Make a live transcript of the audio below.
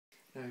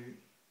Now,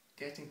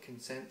 getting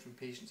consent from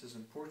patients is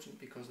important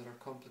because there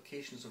are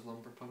complications of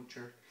lumbar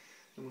puncture.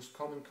 The most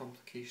common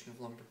complication of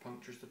lumbar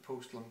puncture is the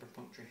post-lumbar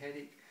puncture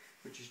headache,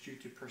 which is due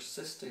to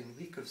persisting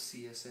leak of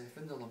CSF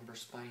in the lumbar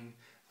spine,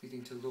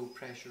 leading to low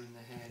pressure in the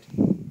head.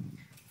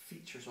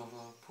 Features of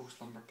a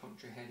post-lumbar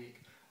puncture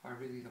headache are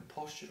really the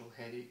postural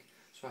headache,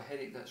 so a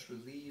headache that's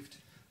relieved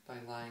by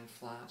lying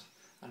flat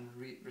and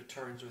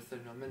returns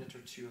within a minute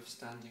or two of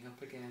standing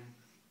up again.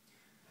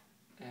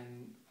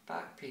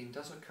 Back pain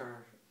does occur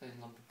in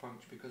lumbar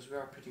puncture because we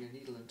are putting a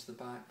needle into the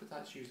back, but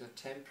that's usually a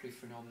temporary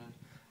phenomenon,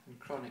 and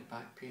chronic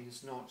back pain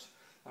is not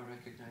a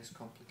recognised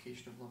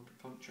complication of lumbar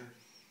puncture.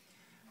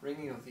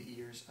 Ringing of the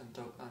ears and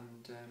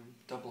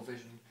double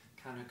vision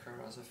can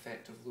occur as an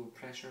effect of low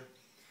pressure,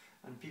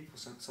 and people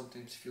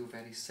sometimes feel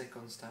very sick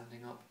on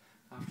standing up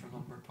after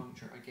lumbar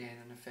puncture, again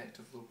an effect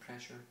of low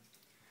pressure.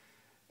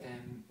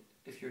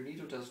 If your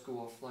needle does go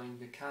offline,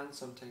 you can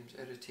sometimes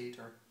irritate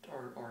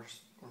or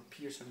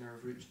pierce a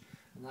nerve root,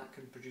 and that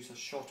can produce a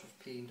shot of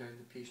pain down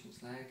the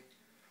patient's leg.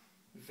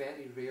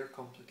 Very rare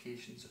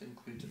complications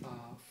include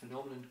a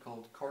phenomenon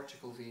called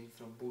cortical vein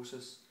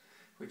thrombosis,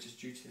 which is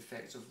due to the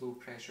effects of low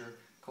pressure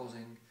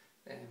causing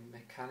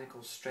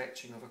mechanical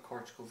stretching of a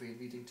cortical vein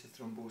leading to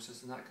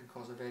thrombosis, and that can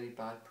cause a very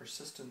bad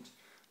persistent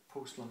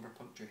post-lumbar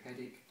puncture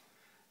headache.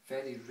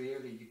 Very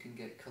rarely you can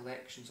get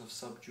collections of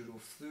subdural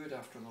fluid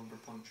after lumbar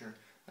puncture,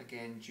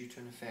 again due to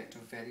an effect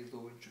of very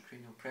low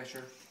intracranial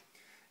pressure.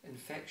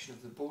 Infection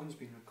of the bones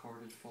being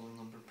recorded following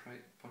lumbar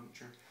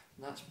puncture,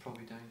 and that's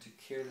probably down to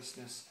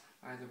carelessness,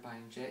 either by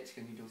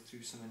injecting a needle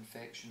through some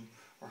infection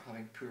or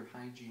having poor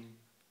hygiene.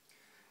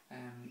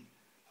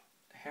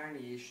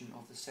 Herniation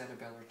of the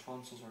cerebellar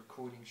tonsils or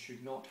coning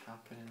should not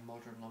happen in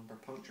modern lumbar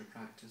puncture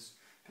practice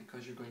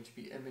because you're going to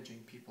be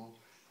imaging people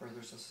where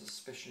there's a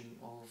suspicion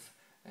of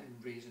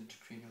raised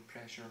intracranial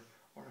pressure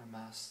or a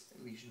mass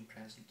lesion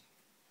present.